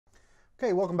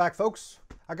Okay, welcome back, folks.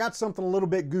 I got something a little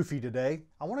bit goofy today.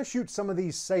 I want to shoot some of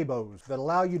these Sabots that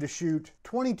allow you to shoot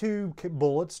 22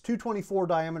 bullets, 224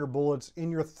 diameter bullets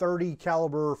in your 30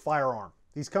 caliber firearm.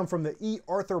 These come from the E.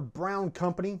 Arthur Brown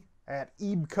Company at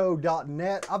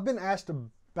EABCO.net. I've been asked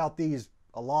about these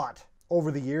a lot over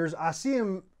the years. I see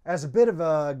them as a bit of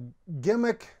a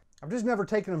gimmick. I've just never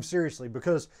taken them seriously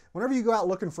because whenever you go out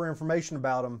looking for information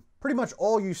about them, pretty much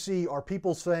all you see are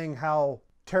people saying how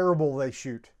terrible they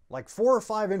shoot. Like 4 or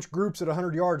 5 inch groups at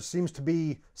 100 yards seems to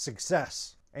be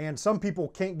success. And some people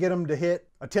can't get them to hit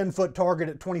a 10-foot target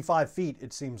at 25 feet,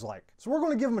 it seems like. So we're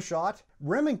going to give them a shot.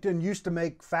 Remington used to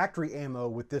make factory ammo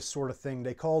with this sort of thing.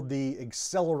 They called the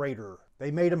Accelerator. They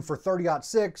made them for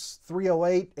 30-06,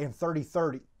 308, and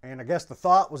 30-30. And I guess the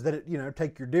thought was that it,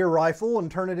 take your deer rifle and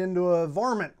turn it into a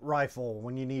varmint rifle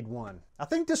when you need one. I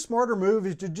think the smarter move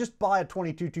is to just buy a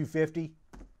 22-250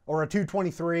 or a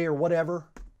 223 or whatever.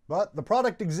 But the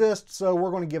product exists, so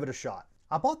we're going to give it a shot.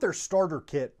 I bought their starter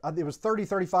kit. It was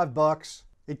 $35.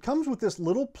 It comes with this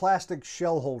little plastic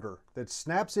shell holder that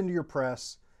snaps into your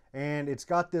press, and it's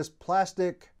got this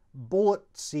plastic bullet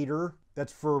seater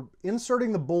that's for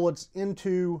inserting the bullets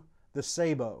into the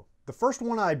Sabot. The first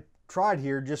one I tried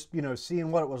here, just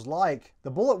seeing what it was like,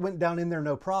 the bullet went down in there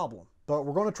no problem. But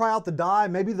we're going to try out the die.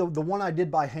 Maybe the one I did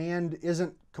by hand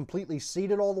isn't completely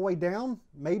seated all the way down.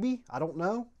 Maybe, I don't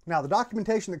know. Now, the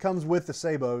documentation that comes with the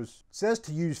Sabots says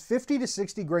to use 50 to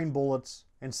 60 grain bullets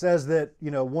and says that,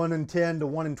 1 in 10 to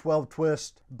 1 in 12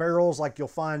 twist barrels like you'll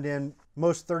find in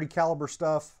most 30 caliber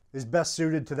stuff is best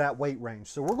suited to that weight range.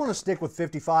 So we're going to stick with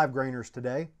 55 grainers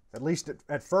today, at least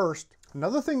at first.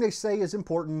 Another thing they say is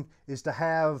important is to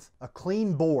have a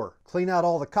clean bore. Clean out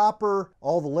all the copper,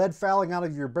 all the lead fouling out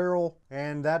of your barrel,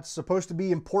 and that's supposed to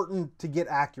be important to get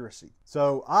accuracy.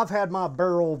 So I've had my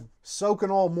barrel soaking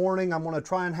all morning. I'm going to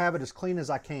try and have it as clean as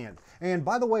I can. And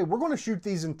by the way, we're going to shoot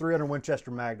these in 300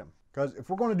 Winchester Magnum, because if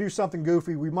we're going to do something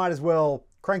goofy, we might as well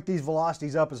crank these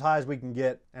velocities up as high as we can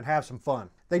get and have some fun.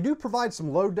 They do provide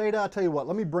some load data. I'll tell you what,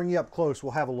 let me bring you up close.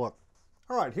 We'll have a look.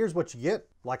 All right, here's what you get.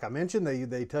 Like I mentioned,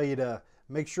 they tell you to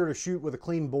make sure to shoot with a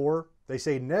clean bore. They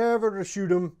say never to shoot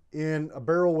them in a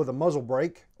barrel with a muzzle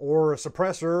brake or a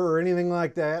suppressor or anything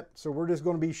like that. So we're just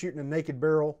going to be shooting a naked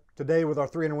barrel today with our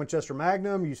 300 Winchester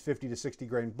Magnum. Use 50 to 60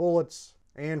 grain bullets.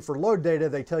 And for load data,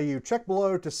 they tell you check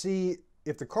below to see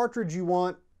if the cartridge you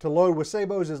want to load with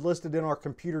Sabots is listed in our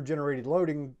computer generated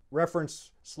loading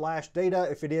reference/data.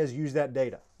 If it is, use that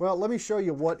data. Well, let me show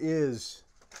you what is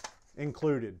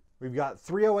included. We've got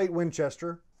 308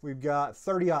 Winchester, we've got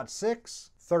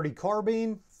 30-06, 30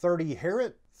 carbine, 30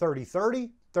 Harriet, 30-30,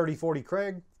 30-40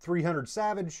 Craig, 300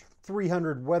 Savage,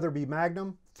 300 Weatherby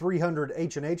Magnum, 300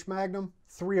 H&H Magnum,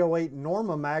 308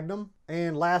 Norma Magnum,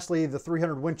 and lastly the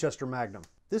 300 Winchester Magnum.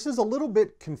 This is a little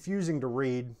bit confusing to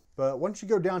read, but once you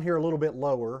go down here a little bit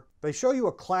lower, they show you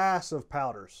a class of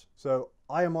powders. So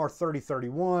IMR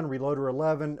 3031, Reloader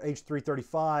 11,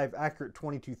 H335, Accurate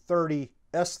 2230,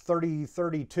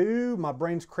 S3032, my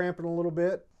brain's cramping a little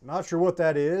bit. Not sure what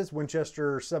that is.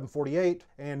 Winchester 748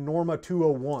 and Norma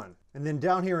 201. And then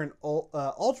down here in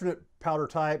alternate powder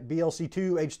type,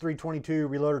 BLC2, H322,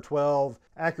 Reloader 12,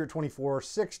 Accurate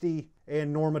 2460,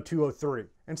 and Norma 203.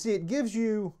 And see, it gives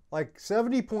you like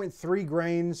 70.3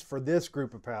 grains for this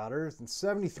group of powders and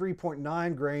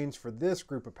 73.9 grains for this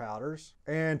group of powders,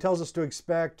 and tells us to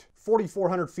expect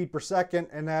 4,400 feet per second,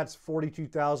 and that's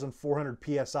 42,400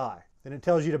 PSI. Then it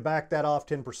tells you to back that off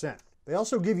 10%. They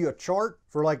also give you a chart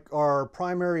for like our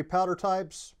primary powder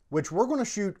types, which we're going to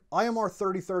shoot IMR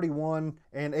 3031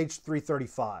 and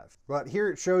H335. But here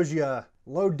it shows you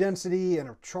load density and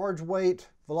a charge weight,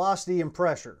 velocity, and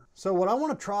pressure. So what I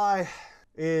want to try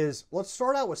is, let's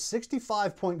start out with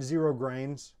 65.0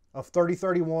 grains of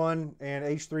 3031 and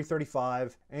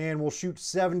H335, and we'll shoot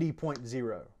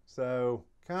 70.0. So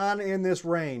kind of in this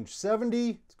range.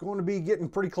 70, it's going to be getting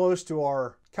pretty close to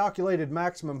our calculated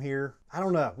maximum here. I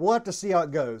don't know. We'll have to see how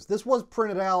it goes. This was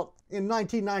printed out in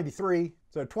 1993,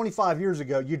 so 25 years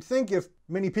ago. You'd think if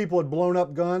many people had blown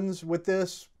up guns with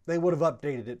this, they would have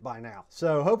updated it by now.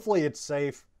 So hopefully it's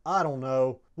safe. I don't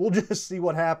know. We'll just see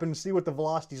what happens, see what the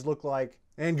velocities look like,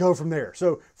 and go from there.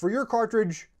 So for your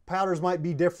cartridge, powders might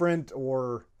be different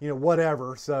or,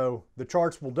 whatever. So the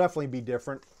charts will definitely be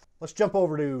different. Let's jump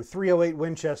over to 308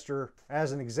 Winchester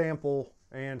as an example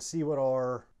and see what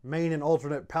our main and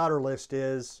alternate powder list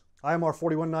is. IMR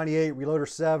 4198, Reloader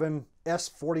 7,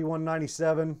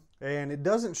 S4197, and it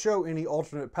doesn't show any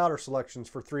alternate powder selections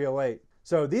for 308.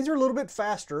 So these are a little bit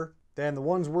faster than the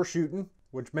ones we're shooting,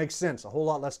 which makes sense, a whole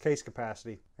lot less case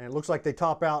capacity. And it looks like they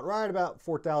top out right about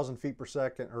 4,000 feet per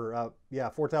second, or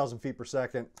 4,000 feet per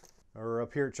second. or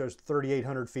up here it shows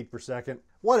 3,800 feet per second.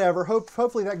 Whatever,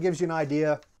 hopefully that gives you an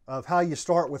idea of how you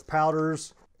start with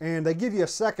powders. And they give you a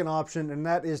second option, and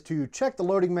that is to check the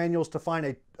loading manuals to find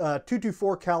a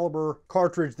 .224 caliber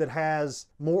cartridge that has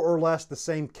more or less the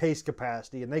same case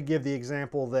capacity. And they give the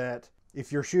example that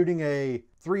if you're shooting a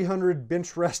 300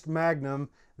 bench rest Magnum,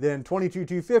 then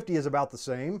 22-250 is about the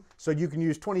same. So you can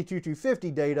use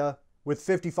 22-250 data with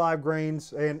 55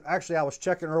 grains. And actually, I was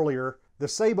checking earlier, the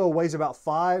Sabo weighs about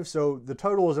 5, so the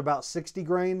total is about 60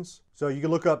 grains. So you can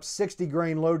look up 60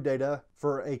 grain load data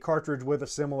for a cartridge with a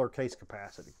similar case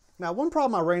capacity. Now, one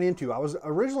problem I ran into, I was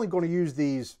originally going to use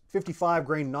these 55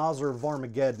 grain Nosler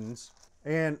Varmageddons,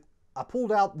 and I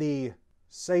pulled out the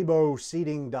Sabo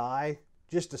seating die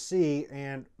just to see,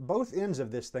 and both ends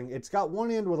of this thing, it's got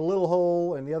one end with a little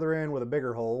hole and the other end with a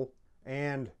bigger hole,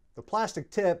 and the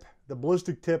plastic tip, the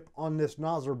ballistic tip on this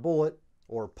Nosler bullet,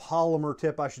 or polymer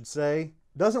tip I should say,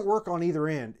 doesn't work on either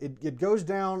end. It goes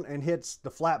down and hits the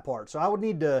flat part. So I would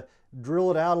need to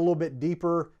drill it out a little bit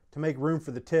deeper to make room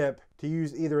for the tip to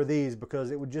use either of these,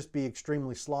 because it would just be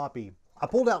extremely sloppy. I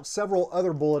pulled out several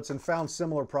other bullets and found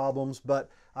similar problems, but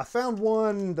I found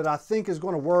one that I think is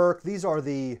going to work. These are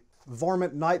the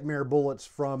Varmint Nightmare bullets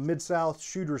from Mid-South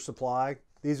Shooter Supply.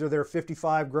 These are their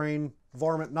 55 grain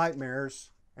Varmint Nightmares,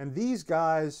 and these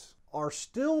guys are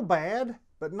still bad,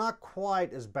 but not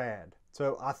quite as bad.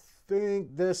 So I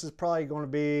think this is probably going to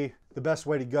be the best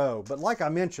way to go. But like I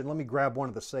mentioned, let me grab one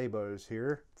of the Sabos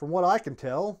here. From what I can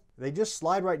tell, they just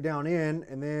slide right down in,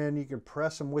 and then you can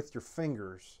press them with your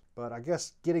fingers. But I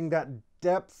guess getting that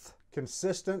depth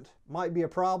consistent might be a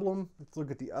problem. Let's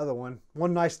look at the other one.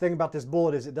 One nice thing about this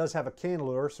bullet is it does have a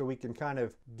cantilever, so we can kind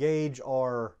of gauge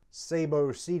our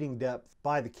Sabo seating depth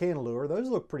by the cantilever. Those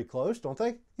look pretty close, don't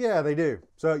they? Yeah, they do.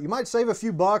 So you might save a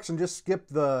few bucks and just skip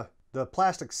the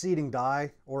plastic seating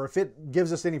die, or if it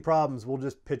gives us any problems, we'll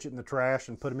just pitch it in the trash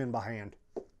and put them in by hand.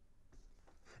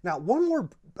 Now, one more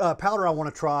powder I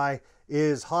want to try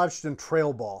is Hodgdon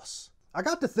Trail Boss. I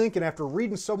got to thinking, after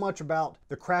reading so much about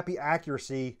the crappy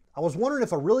accuracy, I was wondering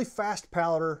if a really fast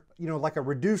powder, you know, like a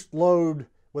reduced load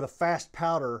with a fast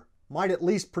powder, might at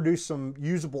least produce some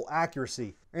usable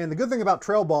accuracy. And the good thing about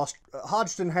Trail Boss,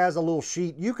 Hodgdon has a little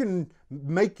sheet. You can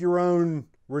make your own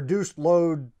reduced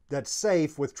load that's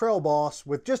safe with Trail Boss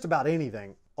with just about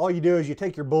anything. All you do is you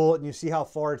take your bullet and you see how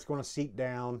far it's going to seat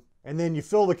down, and then you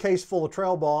fill the case full of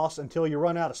Trail Boss until you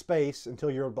run out of space,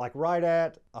 until you're like right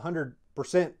at 100%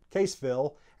 case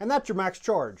fill, and that's your max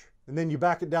charge. And then you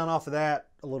back it down off of that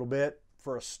a little bit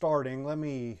for a starting.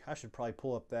 I should probably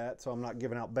pull up that so I'm not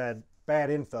giving out bad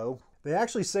info. They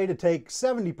actually say to take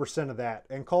 70% of that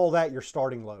and call that your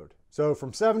starting load. So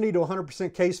from 70 to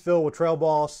 100% case fill with Trail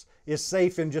Boss is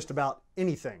safe in just about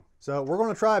anything. So we're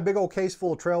going to try a big old case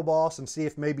full of Trail Boss and see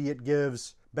if maybe it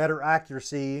gives better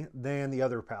accuracy than the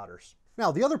other powders.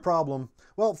 Now, the other problem,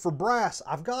 well, for brass,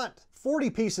 I've got 40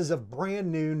 pieces of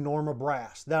brand new Norma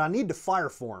brass that I need to fire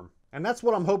form. And that's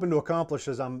what I'm hoping to accomplish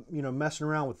as I'm, messing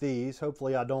around with these.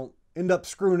 Hopefully I don't end up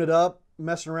screwing it up,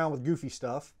 messing around with goofy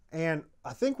stuff. And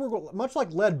I think much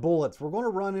like lead bullets, we're going to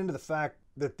run into the fact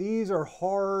that these are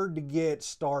hard to get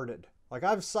started. Like,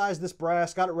 I've sized this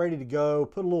brass, got it ready to go,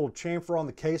 put a little chamfer on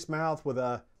the case mouth with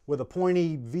a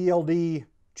pointy VLD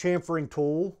chamfering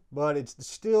tool, but it's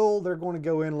still, they're going to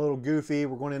go in a little goofy.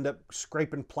 We're going to end up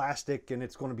scraping plastic and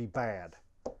it's going to be bad.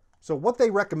 So what they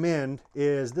recommend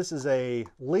is, this is a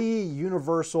Lee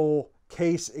Universal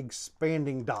Case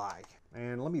Expanding Die.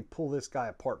 And let me pull this guy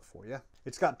apart for you.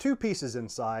 It's got two pieces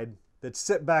inside that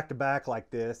sit back to back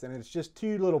like this, and it's just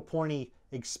two little pointy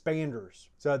expanders.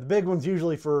 So the big one's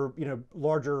usually for,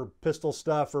 larger pistol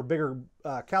stuff or bigger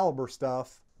caliber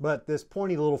stuff, but this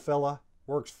pointy little fella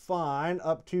works fine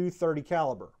up to 30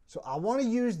 caliber. So I want to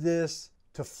use this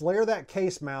to flare that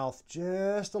case mouth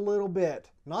just a little bit.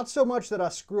 Not so much that I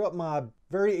screw up my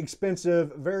very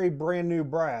expensive, very brand new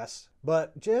brass,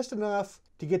 but just enough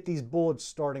to get these bullets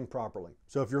starting properly.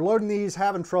 So if you're loading these,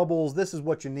 having troubles, this is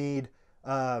what you need.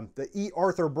 The E.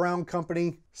 Arthur Brown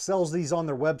Company sells these on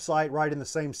their website right in the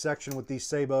same section with these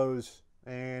Sabos.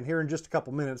 And here in just a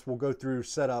couple minutes, we'll go through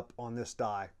setup on this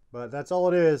die. But that's all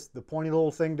it is, the pointy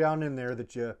little thing down in there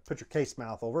that you put your case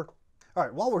mouth over. All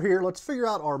right, while we're here, let's figure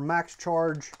out our max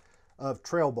charge of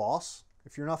Trail Boss.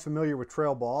 If you're not familiar with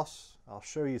Trail Boss, I'll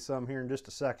show you some here in just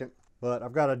a second. But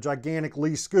I've got a gigantic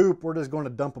Lee scoop. We're just going to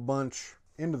dump a bunch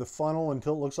into the funnel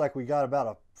until it looks like we got about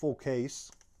a full case.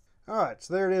 All right,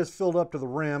 so there it is, filled up to the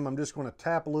rim. I'm just going to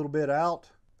tap a little bit out,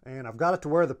 and I've got it to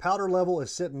where the powder level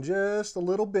is sitting just a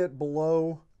little bit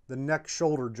below the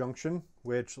neck-shoulder junction,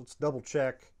 which, let's double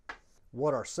check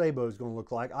what our Sabo is going to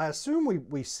look like. I assume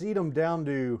we seat them down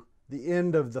to the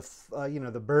end of the,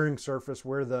 the bearing surface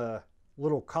where the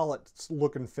little collet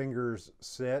looking fingers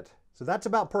sit. So that's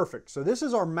about perfect. So this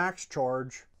is our max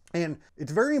charge, and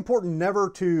it's very important never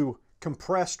to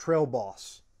compress Trail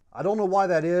Boss. I don't know why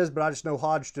that is, but I just know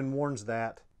Hodgdon warns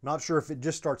that. Not sure if it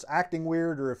just starts acting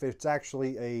weird or if it's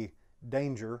actually a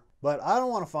danger, but I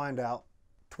don't want to find out.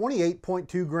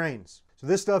 28.2 grains. So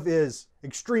this stuff is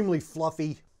extremely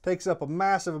fluffy, takes up a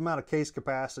massive amount of case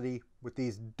capacity with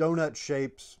these donut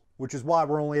shapes, which is why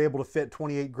we're only able to fit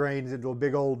 28 grains into a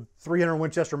big old 300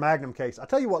 Winchester Magnum case. I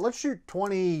tell you what, let's shoot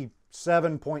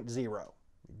 27.0.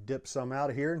 Dip some out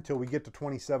of here until we get to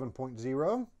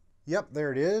 27.0. Yep,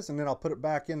 there it is, and then I'll put it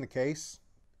back in the case,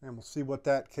 and we'll see what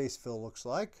that case fill looks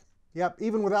like. Yep,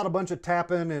 even without a bunch of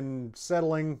tapping and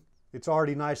settling, it's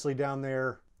already nicely down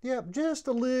there. Yep, just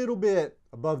a little bit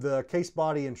above the case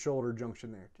body and shoulder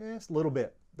junction there. Just a little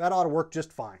bit. That ought to work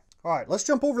just fine. All right, let's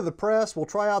jump over to the press. We'll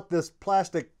try out this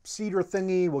plastic seeder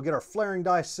thingy. We'll get our flaring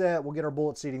die set. We'll get our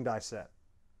bullet seating die set.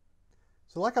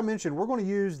 So like I mentioned, we're going to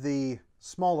use the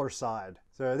smaller side.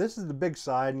 So this is the big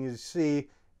side, and you see it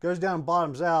goes down and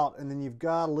bottoms out, and then you've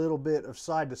got a little bit of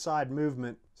side-to-side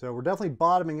movement. So we're definitely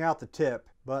bottoming out the tip,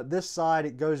 but this side,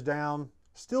 it goes down.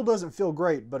 Still doesn't feel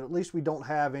great, but at least we don't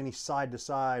have any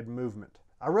side-to-side movement.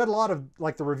 I read a lot of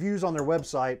the reviews on their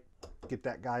website, get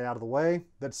that guy out of the way,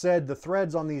 that said the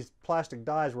threads on these plastic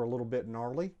dies were a little bit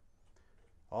gnarly.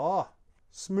 Oh,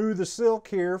 smooth as silk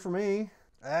here for me.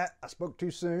 I spoke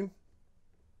too soon.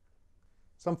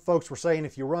 Some folks were saying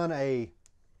if you run a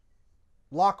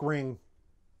lock ring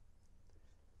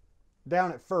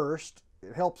down at first,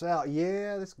 it helps out.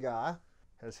 Yeah, this guy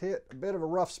has hit a bit of a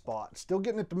rough spot. Still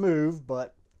getting it to move,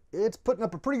 but it's putting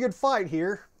up a pretty good fight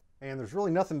here. And there's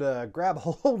really nothing to grab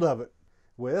hold of it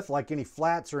with, like any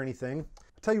flats or anything.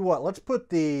 I'll tell you what, let's put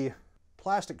the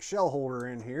plastic shell holder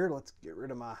in here. Let's get rid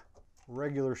of my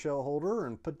regular shell holder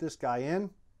and put this guy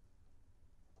in.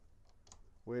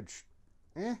 Which,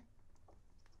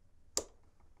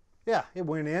 yeah, it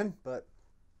went in, but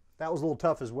that was a little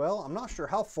tough as well. I'm not sure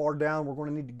how far down we're going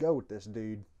to need to go with this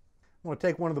dude. I'm going to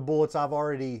take one of the bullets I've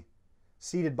already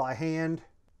seated by hand.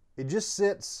 It just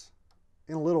sits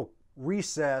in a little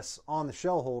recess on the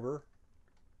shell holder.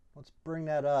 Let's bring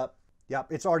that up.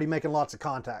 Yep, it's already making lots of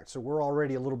contact, so we're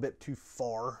already a little bit too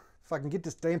far. If I can get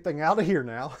this damn thing out of here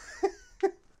now.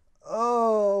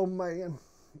 Oh, man.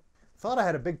 Thought I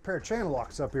had a big pair of channel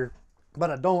locks up here, but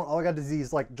I don't. All I got is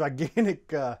these like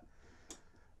gigantic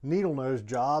needle nose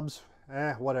jobs.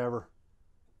 Whatever.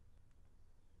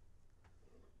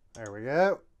 There we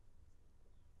go.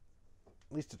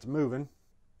 At least it's moving.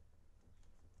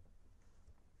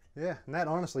 Yeah, and that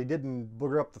honestly didn't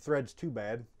booger up the threads too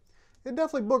bad. It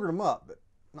definitely boogered them up, but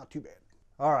not too bad.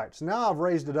 All right, so now I've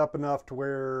raised it up enough to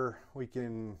where we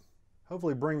can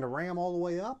hopefully bring the ram all the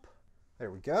way up.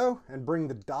 There we go, and bring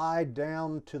the die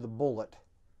down to the bullet,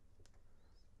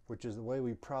 which is the way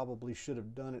we probably should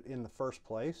have done it in the first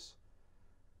place.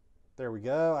 There we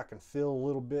go. I can feel a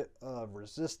little bit of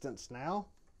resistance now.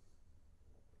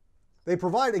 They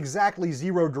provide exactly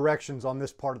 0 directions on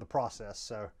this part of the process,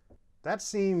 so that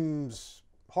seems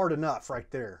hard enough right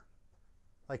there.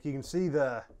 Like you can see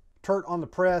the turret on the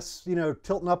press,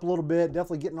 tilting up a little bit,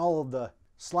 definitely getting all of the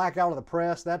slack out of the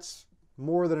press. That's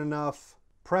more than enough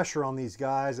pressure on these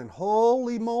guys, and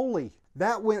holy moly,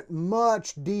 that went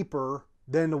much deeper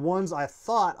than the ones I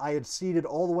thought I had seated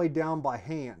all the way down by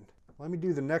hand. Let me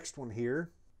do the next one here.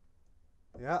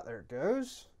 Yeah, there it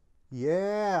goes.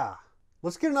 Yeah.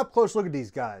 Let's get an up-close look at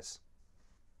these guys.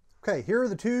 Okay, here are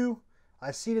the 2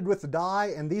 I seated with the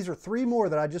die, and these are 3 more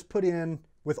that I just put in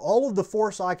with all of the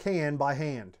force I can by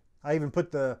hand. I even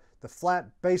put the flat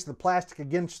base of the plastic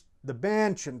against the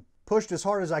bench and pushed as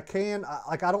hard as I can.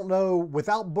 I don't know,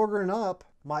 without boogering up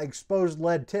my exposed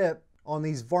lead tip on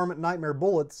these Varmint Nightmare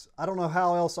bullets, I don't know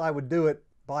how else I would do it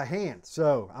by hand.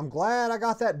 So I'm glad I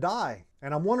got that die.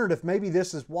 And I'm wondering if maybe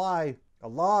this is why a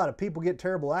lot of people get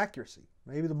terrible accuracy.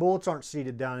 Maybe the bullets aren't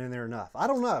seated down in there enough. I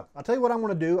don't know. I'll tell you what I'm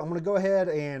going to do. I'm going to go ahead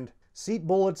and seat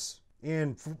bullets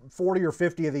in 40 or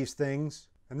 50 of these things,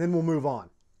 and then we'll move on.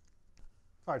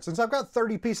 All right, since I've got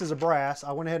 30 pieces of brass,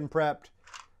 I went ahead and prepped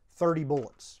 30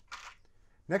 bullets.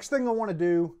 Next thing I want to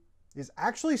do is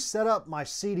actually set up my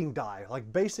seating die,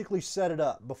 like basically set it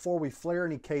up before we flare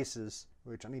any cases,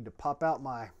 which I need to pop out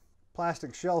my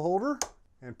plastic shell holder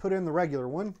and put in the regular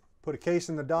one, put a case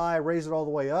in the die, raise it all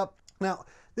the way up. Now,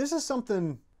 this is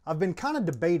something I've been kind of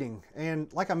debating,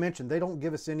 and like I mentioned, they don't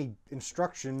give us any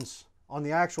instructions on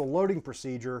the actual loading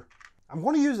procedure. I'm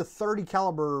going to use a 30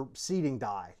 caliber seating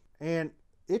die, and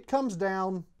it comes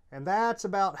down, and that's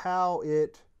about how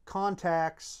it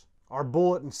contacts our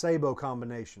bullet and sabot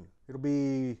combination. It'll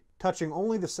be touching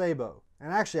only the sabot.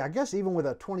 And actually, I guess even with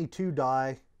a 22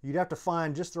 die, you'd have to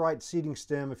find just the right seating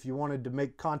stem if you wanted to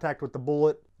make contact with the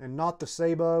bullet and not the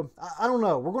sabot. I don't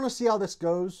know. We're going to see how this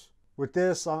goes. With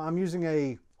this, I'm using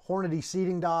a Hornady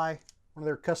seating die, one of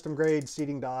their custom grade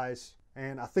seating dies.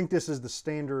 And I think this is the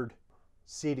standard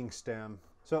seating stem.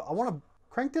 So I want to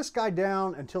crank this guy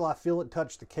down until I feel it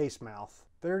touch the case mouth.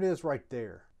 There it is right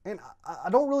there. And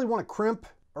I don't really want to crimp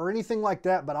or anything like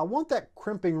that, but I want that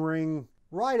crimping ring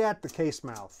right at the case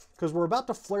mouth because we're about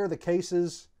to flare the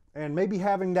cases, and maybe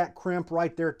having that crimp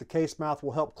right there at the case mouth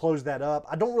will help close that up.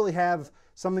 I don't really have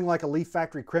something like a Leaf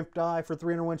Factory crimp die for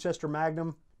 300 Winchester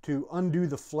Magnum to undo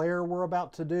the flare we're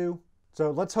about to do.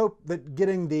 So let's hope that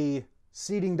getting the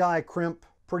seating die crimp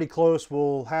pretty close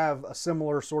will have a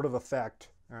similar sort of effect.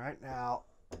 All right, now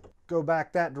go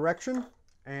back that direction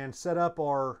and set up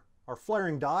our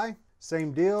flaring die.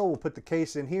 Same deal, we'll put the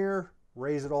case in here,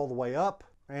 raise it all the way up.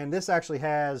 And this actually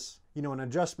has, you know, an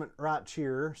adjustment right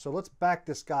here. So let's back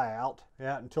this guy out,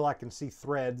 until I can see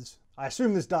threads. I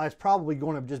assume this die is probably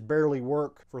going to just barely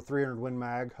work for 300 Win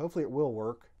Mag. Hopefully it will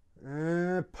work.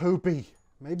 Poopy.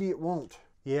 Maybe it won't.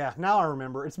 Yeah, now I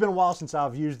remember. It's been a while since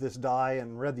I've used this die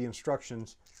and read the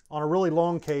instructions. On a really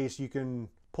long case, you can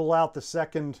pull out the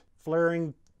second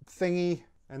flaring thingy,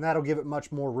 and that'll give it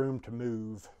much more room to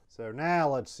move. So now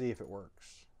let's see if it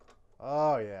works.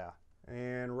 Oh yeah.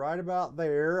 And right about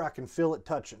there, I can feel it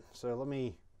touching. So let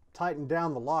me tighten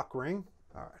down the lock ring.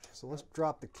 All right, so let's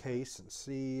drop the case and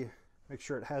see, make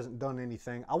sure it hasn't done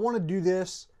anything. I want to do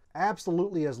this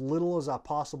absolutely as little as I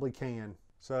possibly can.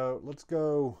 So let's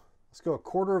go a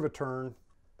quarter of a turn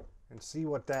and see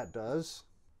what that does.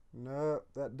 No,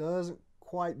 that doesn't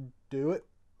quite do it.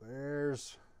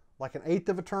 There's like an eighth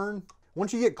of a turn.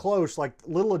 Once you get close, like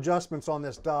little adjustments on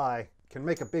this die can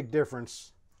make a big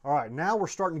difference. All right, now we're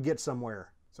starting to get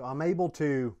somewhere. So I'm able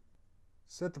to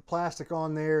set the plastic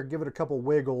on there, give it a couple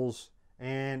wiggles,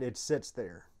 and it sits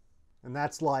there. And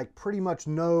that's like pretty much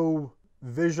no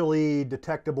visually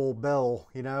detectable bell,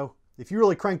 you know? If you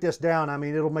really crank this down, I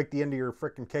mean, it'll make the end of your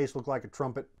frickin' case look like a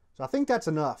trumpet. So I think that's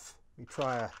enough. Let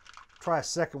me try a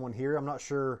second one here. I'm not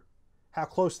sure how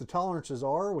close the tolerances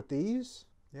are with these.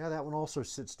 Yeah, that one also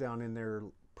sits down in there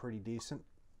pretty decent.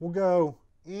 We'll go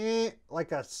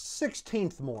like a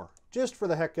 1/16 more, just for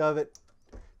the heck of it,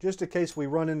 just in case we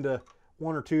run into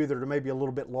one or two that are maybe a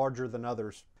little bit larger than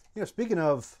others. You know, speaking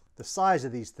of the size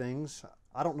of these things,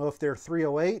 I don't know if they're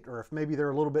 308 or if maybe they're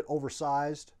a little bit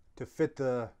oversized to fit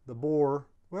the bore.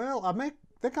 Well, I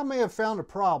think I may have found a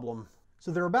problem. So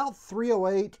they're about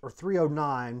 308 or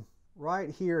 309 right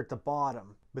here at the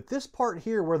bottom. But this part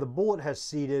here where the bullet has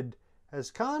seated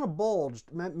has kind of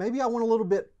bulged. Maybe I want a little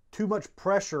bit too much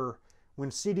pressure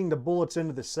when seating the bullets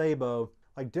into the sabot.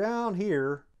 Like down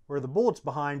here where the bullet's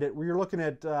behind it, where you're looking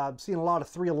at seeing a lot of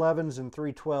 311s and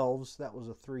 312s. That was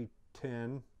a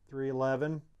 310,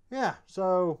 311. Yeah,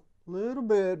 so a little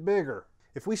bit bigger.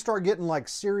 If we start getting like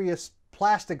serious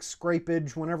plastic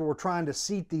scrapage whenever we're trying to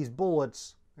seat these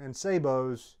bullets and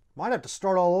sabots, might have to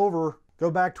start all over,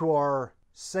 go back to our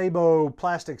sabot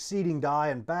plastic seating die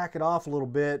and back it off a little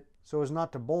bit so as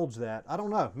not to bulge that. I don't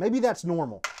know. Maybe that's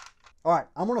normal. All right,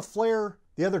 I'm gonna flare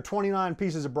the other 29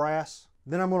 pieces of brass,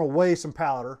 then I'm gonna weigh some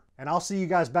powder, and I'll see you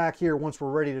guys back here once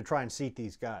we're ready to try and seat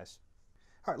these guys.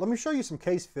 All right, let me show you some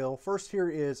case fill. First here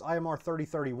is IMR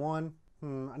 3031.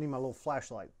 I need my little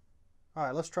flashlight. All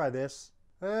right, let's try this.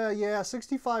 Yeah,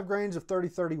 65 grains of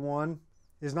 3031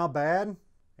 is not bad.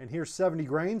 And here's 70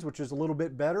 grains, which is a little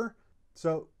bit better.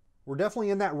 So we're definitely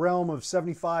in that realm of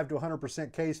 75 to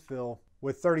 100% case fill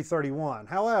with 3031.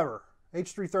 However,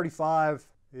 H335,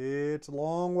 it's a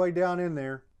long way down in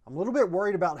there. I'm a little bit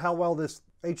worried about how well this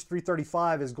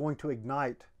H335 is going to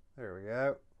ignite. There we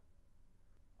go.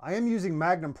 I am using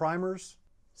Magnum primers,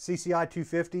 CCI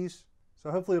 250s, so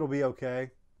hopefully it'll be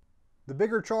okay. The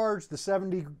bigger charge, the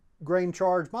 70 grain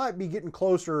charge, might be getting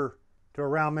closer to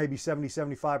around maybe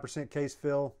 70-75% case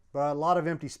fill, but a lot of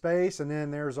empty space, and then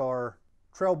there's our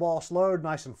trail boss load,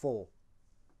 nice and full.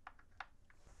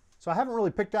 So I haven't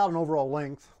really picked out an overall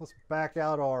length. Let's back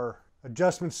out our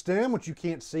adjustment stem, which you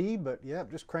can't see, but yeah,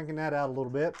 just cranking that out a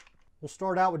little bit. We'll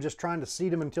start out with just trying to seat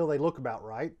them until they look about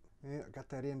right. Yeah, I got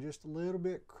that in just a little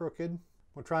bit crooked.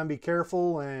 We'll try and be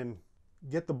careful and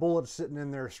get the bullet sitting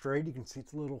in there straight. You can see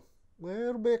it's a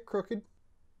little bit crooked.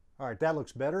 All right, that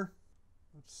looks better.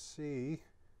 Let's see.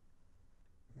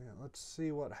 Yeah, let's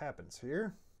see what happens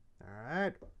here. All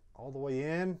right, all the way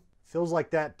in. Feels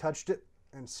like that touched it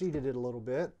and seated it a little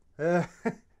bit.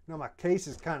 Now my case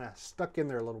is kind of stuck in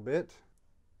there a little bit.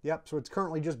 Yep, so it's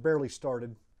currently just barely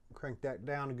started. Crank that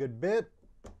down a good bit.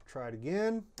 Try it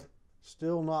again.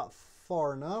 Still not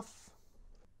far enough.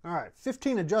 All right,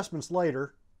 15 adjustments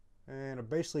later, and I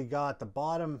basically got the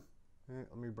bottom,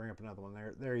 let me bring up another one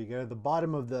there. There you go, the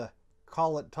bottom of the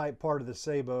collet type part of the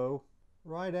sabot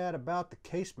right at about the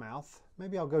case mouth.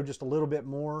 Maybe I'll go just a little bit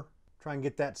more, try and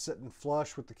get that sitting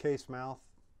flush with the case mouth.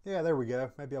 Yeah, there we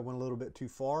go. Maybe I went a little bit too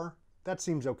far. That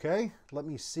seems okay. Let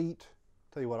me seat,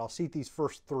 tell you what, I'll seat these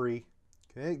first 3.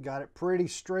 Okay, got it pretty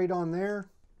straight on there,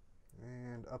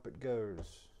 and up it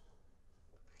goes.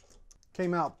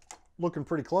 Came out looking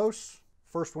pretty close.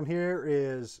 First one here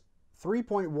is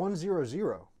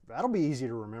 3.100. That'll be easy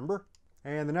to remember.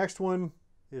 And the next one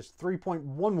is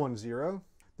 3.110.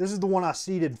 This is the one I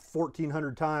seated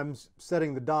 1,400 times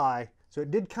setting the die. So it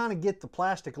did kind of get the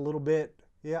plastic a little bit.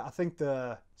 Yeah, I think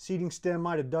the seating stem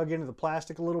might have dug into the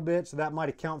plastic a little bit, so that might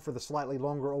account for the slightly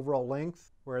longer overall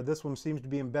length, where this one seems to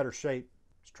be in better shape.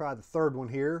 Let's try the third one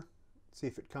here. See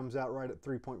if it comes out right at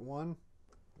 3.1.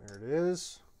 There it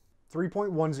is.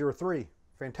 3.103.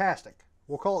 Fantastic.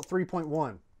 We'll call it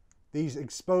 3.1. These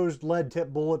exposed lead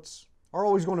tip bullets are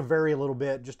always going to vary a little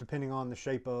bit just depending on the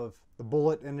shape of the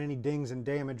bullet and any dings and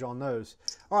damage on those.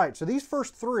 All right, so these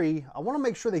first 3, I want to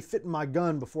make sure they fit in my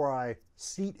gun before I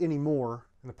seat any more.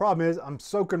 And the problem is I'm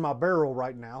soaking my barrel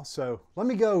right now, so let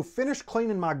me go finish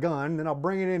cleaning my gun, then I'll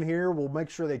bring it in here, we'll make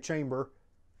sure they chamber,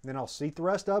 then I'll seat the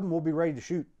rest of them, we'll be ready to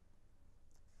shoot.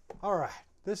 All right,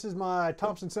 this is my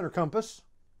Thompson Center compass,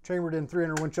 chambered in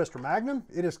 300 Winchester Magnum.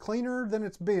 It is cleaner than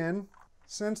it's been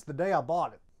since the day I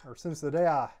bought it, or since the day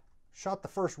I shot the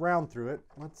first round through it.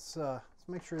 Let's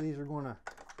make sure these are going to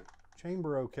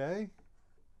chamber okay.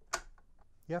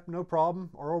 Yep, no problem.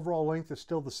 Our overall length is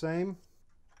still the same.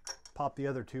 Pop the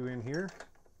other 2 in here.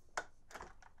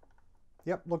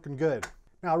 Yep, looking good.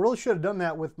 Now I really should have done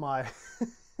that with my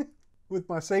with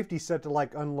my safety set to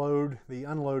like unload, the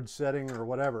unload setting or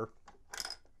whatever.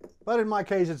 But in my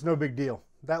case, it's no big deal.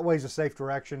 That way's a safe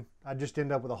direction. I just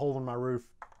end up with a hole in my roof.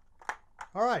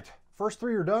 All right, first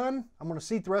 3 are done. I'm gonna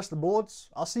seat the rest of the bullets.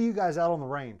 I'll see you guys out on the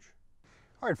range.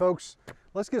 All right, folks,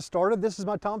 let's get started. This is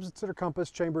my Thompson Center compass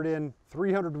chambered in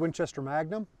 300 Winchester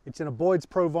Magnum. It's in a Boyd's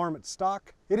Pro Varmint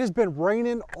stock. It has been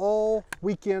raining all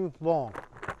weekend long.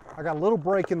 I got a little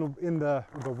break in the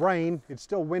rain. It's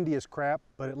still windy as crap,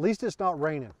 but at least it's not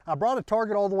raining. I brought a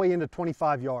target all the way into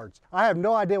 25 yards. I have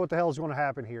no idea what the hell is going to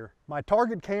happen here. My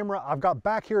target camera, I've got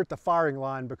back here at the firing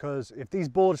line because if these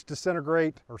bullets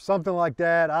disintegrate or something like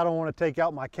that, I don't want to take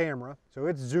out my camera. So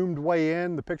it's zoomed way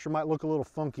in. The picture might look a little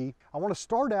funky. I want to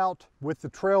start out with the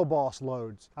Trail Boss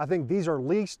loads. I think these are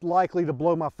least likely to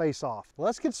blow my face off.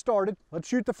 Let's get started. Let's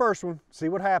shoot the first one, see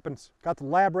what happens. Got the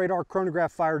lab radar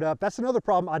chronograph fired up. That's another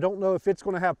problem. I don't know if it's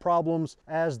going to have problems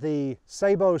as the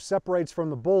sabot separates from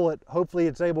the bullet. Hopefully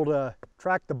it's able to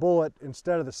track the bullet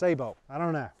instead of the sabot. I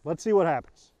don't know. Let's see what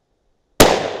happens.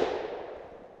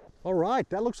 All right,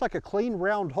 that looks like a clean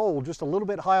round hole, just a little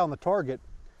bit high on the target.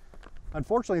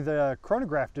 Unfortunately, the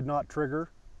chronograph did not trigger.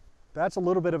 That's a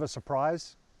little bit of a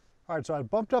surprise. All right, so I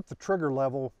bumped up the trigger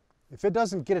level. If it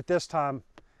doesn't get it this time,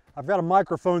 I've got a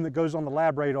microphone that goes on the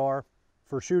lab radar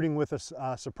for shooting with a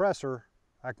suppressor.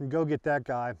 I can go get that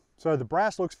guy. So the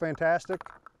brass looks fantastic.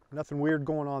 Nothing weird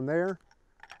going on there.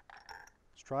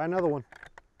 Let's try another one.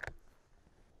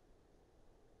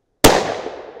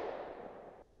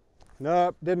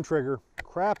 Nope, didn't trigger.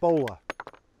 Crapola.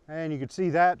 And you can see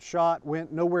that shot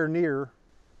went nowhere near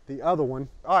the other one.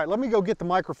 All right, let me go get the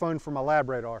microphone for my lab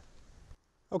radar.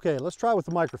 Okay, let's try with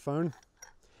the microphone.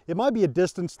 It might be a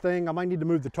distance thing. I might need to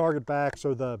move the target back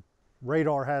so the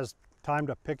radar has time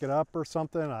to pick it up or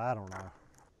something. I don't know.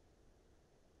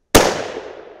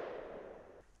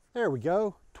 There we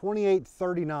go,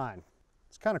 2839.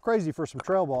 It's kind of crazy for some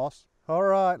Trail Boss. All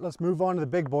right, let's move on to the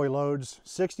big boy loads.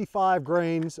 65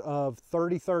 grains of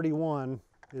 3031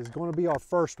 is going to be our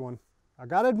first one. I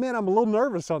gotta admit, I'm a little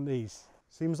nervous on these.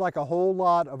 Seems like a whole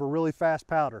lot of a really fast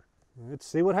powder. Let's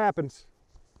see what happens.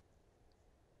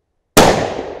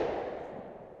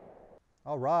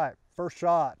 All right, first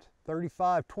shot,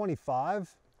 35-25,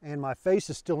 and my face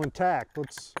is still intact.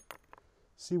 Let's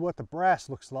see what the brass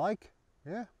looks like.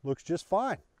 Yeah, looks just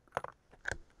fine.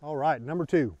 All right, number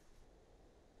 2.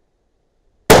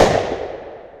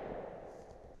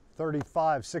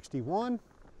 35-61,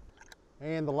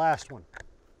 and the last one.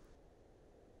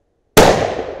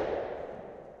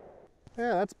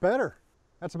 Yeah, that's better.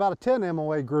 That's about a 10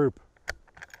 MOA group.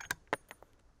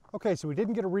 Okay, so we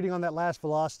didn't get a reading on that last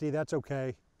velocity. That's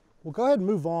okay. We'll go ahead and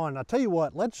move on. I'll tell you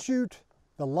what, let's shoot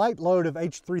the light load of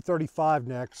H335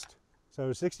 next.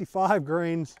 So 65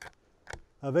 grains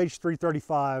of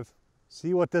H335.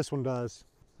 See what this one does.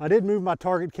 I did move my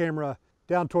target camera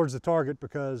down towards the target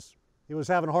because It was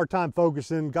having a hard time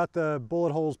focusing, got the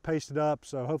bullet holes pasted up,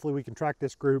 so hopefully we can track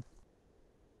this group.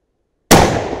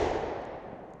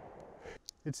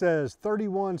 It says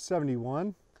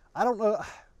 3171. I don't know,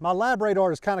 my lab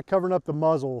radar is kind of covering up the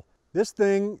muzzle. This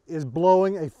thing is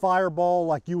blowing a fireball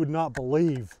like you would not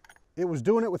believe. It was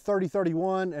doing it with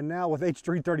 3031, and now with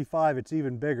H335 it's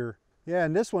even bigger. Yeah,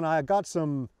 and this one I got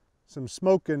some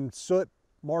smoke and soot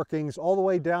markings all the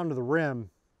way down to the rim.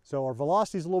 So our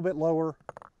velocity's a little bit lower.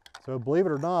 So believe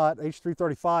it or not,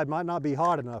 H335 might not be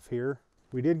hot enough here.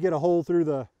 We did get a hole through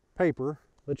the paper.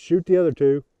 Let's shoot the other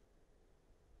two.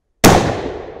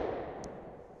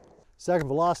 Second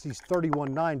velocity is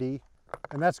 3190,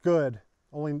 and that's good.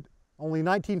 Only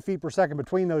 19 feet per second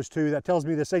between those two. That tells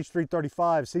me this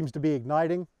H335 seems to be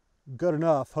igniting. Good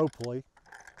enough, hopefully.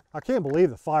 I can't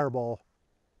believe the fireball.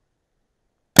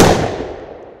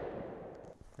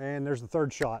 And there's the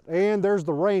third shot. And there's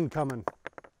the rain coming.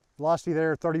 Velocity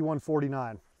there,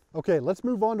 3149. Okay, let's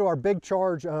move on to our big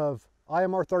charge of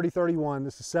IMR 3031.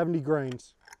 This is 70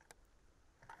 grains.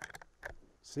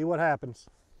 See what happens.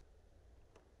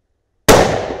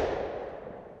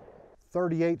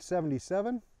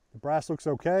 3877. The brass looks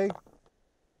okay.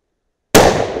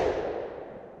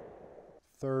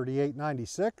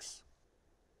 3896.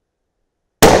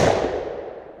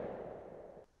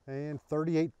 And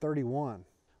 3831.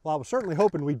 Well, I was certainly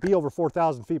hoping we'd be over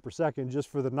 4,000 feet per second just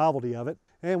for the novelty of it.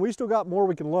 And we still got more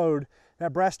we can load.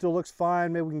 That brass still looks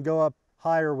fine. Maybe we can go up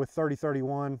higher with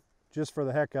 3031 just for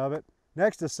the heck of it.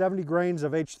 Next is 70 grains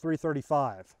of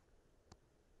H335.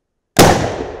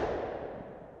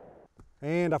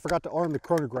 And I forgot to arm the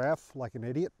chronograph like an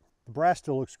idiot. The brass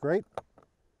still looks great.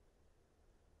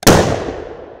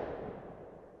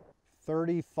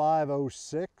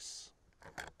 3506.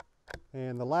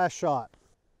 And the last shot.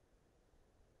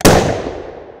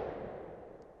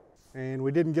 And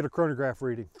we didn't get a chronograph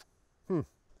reading.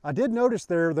 I did notice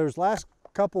those last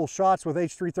couple shots with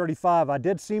H335, I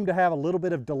did seem to have a little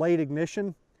bit of delayed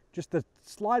ignition, just the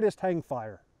slightest hang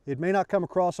fire. It may not come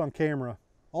across on camera.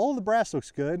 All of the brass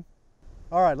looks good.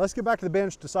 All right, let's get back to the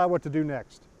bench, decide what to do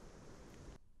next.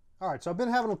 All right, so I've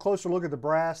been having a closer look at the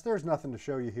brass. There's nothing to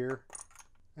show you here.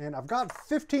 And I've got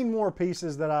 15 more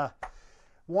pieces that I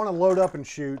want to load up and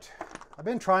shoot. I've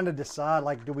been trying to decide,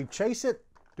 like, do we chase it?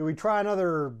 Do we try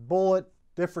another bullet,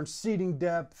 different seating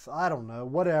depth? I don't know,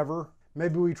 whatever.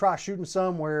 Maybe we try shooting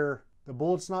some where the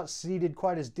bullet's not seated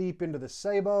quite as deep into the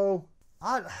sabot.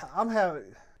 I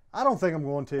don't think I'm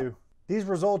going to. These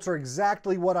results are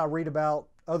exactly what I read about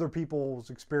other people's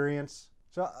experience.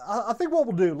 So I think what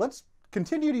we'll do, let's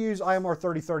continue to use IMR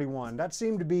 3031. That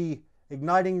seemed to be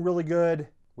igniting really good.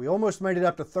 We almost made it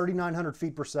up to 3,900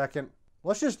 feet per second.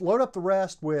 Let's just load up the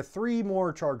rest with 3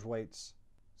 more charge weights.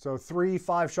 So 3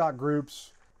 5-shot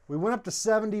groups. We went up to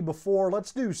 70 before.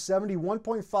 Let's do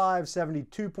 71.5,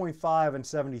 72.5, and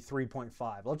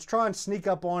 73.5. Let's try and sneak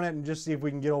up on it and just see if we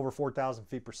can get over 4,000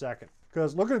 feet per second.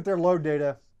 Because looking at their load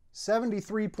data,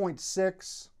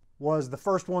 73.6 was the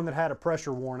first one that had a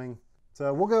pressure warning.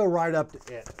 So we'll go right up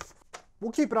to it.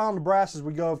 We'll keep it on the brass as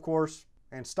we go, of course,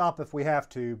 and stop if we have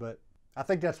to, but I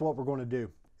think that's what we're going to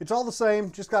do. It's all the same,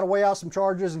 just got to weigh out some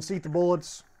charges and seat the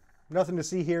bullets. Nothing to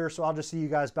see here, so I'll just see you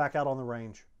guys back out on the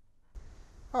range.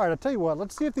 All right, I'll tell you what,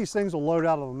 let's see if these things will load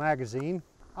out of the magazine.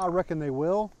 I reckon they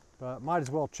will, but might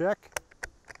as well check.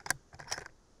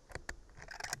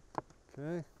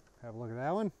 Okay, have a look at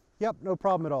that one. Yep, no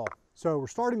problem at all. So we're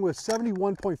starting with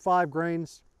 71.5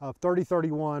 grains of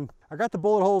 3031. I got the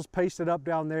bullet holes pasted up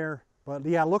down there, but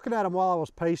yeah, looking at them while I was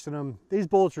pasting them, these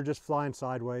bullets are just flying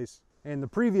sideways. And the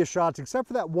previous shots, except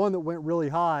for that one that went really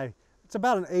high, it's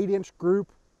about an 8-inch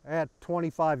group at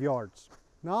 25 yards.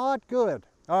 Not good.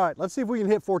 All right, let's see if we can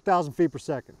hit 4,000 feet per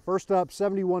second. First up,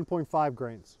 71.5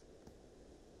 grains.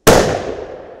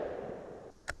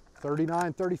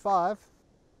 39.35.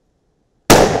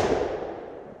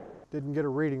 Didn't get a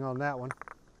reading on that one.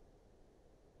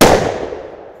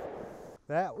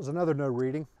 That was another no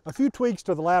reading. A few tweaks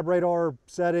to the lab radar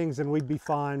settings and we'd be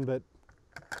fine, but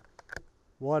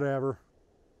whatever.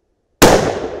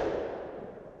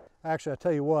 Actually, I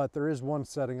tell you what, there is one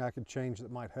setting I could change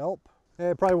that might help.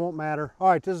 It probably won't matter. All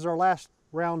right, this is our last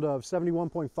round of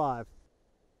 71.5.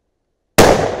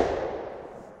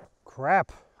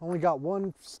 Crap, only got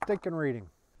one stinking reading.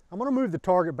 I'm gonna move the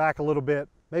target back a little bit,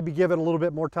 maybe give it a little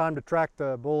bit more time to track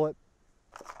the bullet.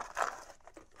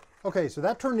 Okay, so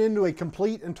that turned into a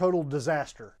complete and total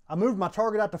disaster. I moved my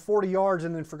target out to 40 yards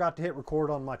and then forgot to hit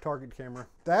record on my target camera.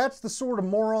 That's the sort of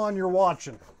moron you're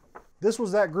watching. This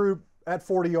was that group at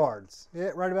 40 yards.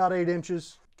 Yeah, right about 8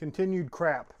 inches. Continued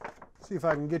crap. See if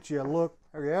I can get you a look.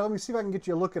 Okay, let me see if I can get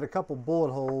you a look at a couple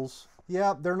bullet holes.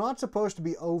 Yeah, they're not supposed to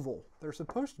be oval. They're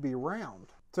supposed to be round.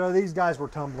 So these guys were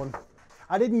tumbling.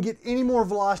 I didn't get any more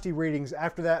velocity readings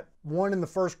after that one in the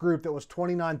first group that was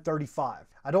 29.35.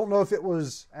 I don't know if it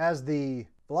was as the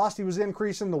velocity was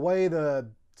increasing, the way the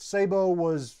sabot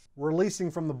was releasing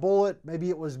from the bullet. Maybe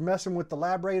it was messing with the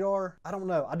lab radar. I don't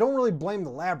know. I don't really blame the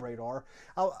lab radar.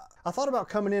 I thought about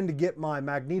coming in to get my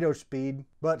magneto speed,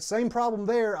 but same problem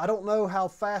there. I don't know how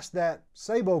fast that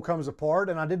sabot comes apart,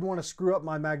 and I didn't want to screw up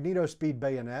my magneto speed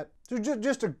bayonet. So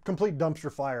just a complete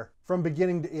dumpster fire from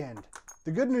beginning to end.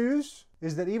 The good news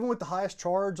is that even with the highest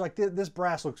charge, like this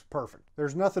brass looks perfect.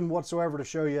 There's nothing whatsoever to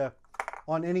show you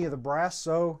on any of the brass,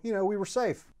 so, you know, we were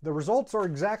safe. The results are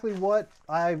exactly what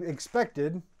I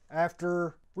expected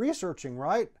after researching,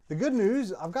 right? The good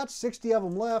news, I've got 60 of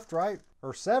them left, right?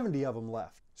 Or 70 of them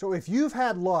left. So if you've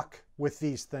had luck with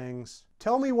these things,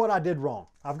 tell me what I did wrong.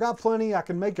 I've got plenty. I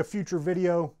can make a future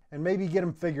video and maybe get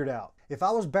them figured out. If I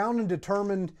was bound and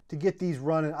determined to get these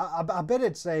running, I bet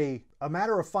it's a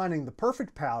matter of finding the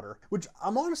perfect powder, which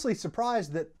I'm honestly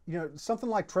surprised that, you know, something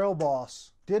like Trail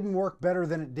Boss didn't work better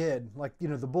than it did. Like, you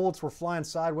know, the bullets were flying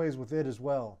sideways with it as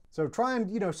well. So trying,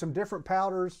 you know, some different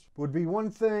powders would be one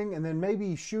thing, and then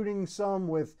maybe shooting some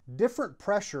with different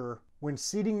pressure when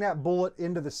seating that bullet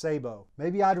into the sabot.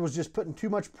 Maybe I was just putting too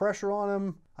much pressure on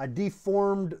them. I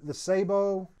deformed the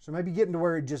sabot, so maybe getting to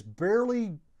where it just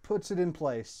barely puts it in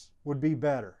place would be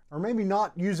better. Or maybe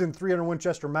not using 300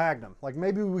 Winchester Magnum. Like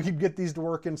maybe we could get these to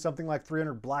work in something like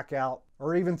 300 Blackout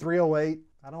or even 308.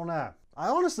 I don't know. I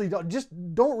honestly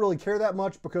don't really care that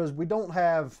much because we don't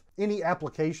have any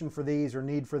application for these or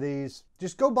need for these.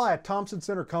 Just go buy a Thompson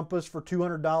Center compass for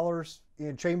 $200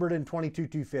 and chambered in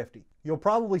 22-250. You'll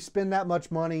probably spend that much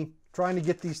money trying to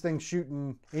get these things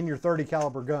shooting in your 30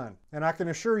 caliber gun. And I can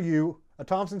assure you, a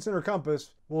Thompson Center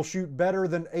compass will shoot better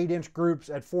than 8-inch groups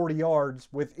at 40 yards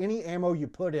with any ammo you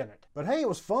put in it. But hey, it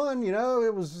was fun, you know,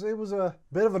 it was a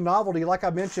bit of a novelty. Like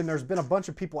I mentioned, there's been a bunch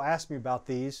of people ask me about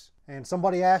these, and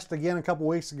somebody asked again a couple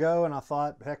weeks ago, and I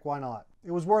thought, heck, why not?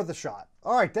 It was worth a shot.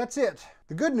 All right, that's it.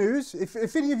 The good news,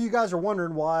 if any of you guys are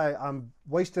wondering why I'm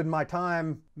wasting my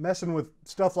time messing with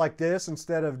stuff like this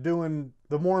instead of doing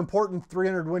the more important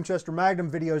 300 Winchester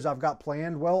Magnum videos I've got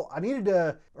planned, well, I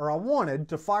wanted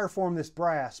to fire form this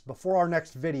brass before our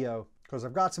next video, because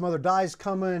I've got some other dies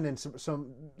coming and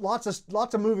lots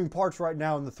of moving parts right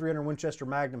now in the 300 Winchester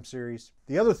Magnum series.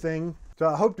 The other thing, so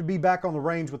I hope to be back on the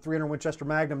range with 300 Winchester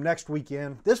Magnum next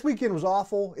weekend. This weekend was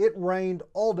awful. It rained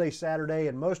all day Saturday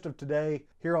and most of today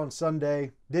here on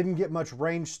Sunday. Didn't get much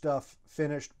range stuff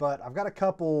finished, but I've got a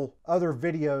couple other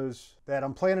videos that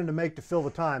I'm planning to make to fill the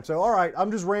time. So all right,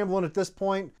 I'm just rambling at this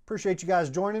point. Appreciate you guys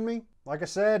joining me. Like I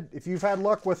said, if you've had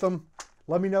luck with them,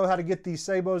 let me know how to get these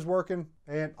sabots working,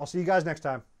 and I'll see you guys next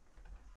time.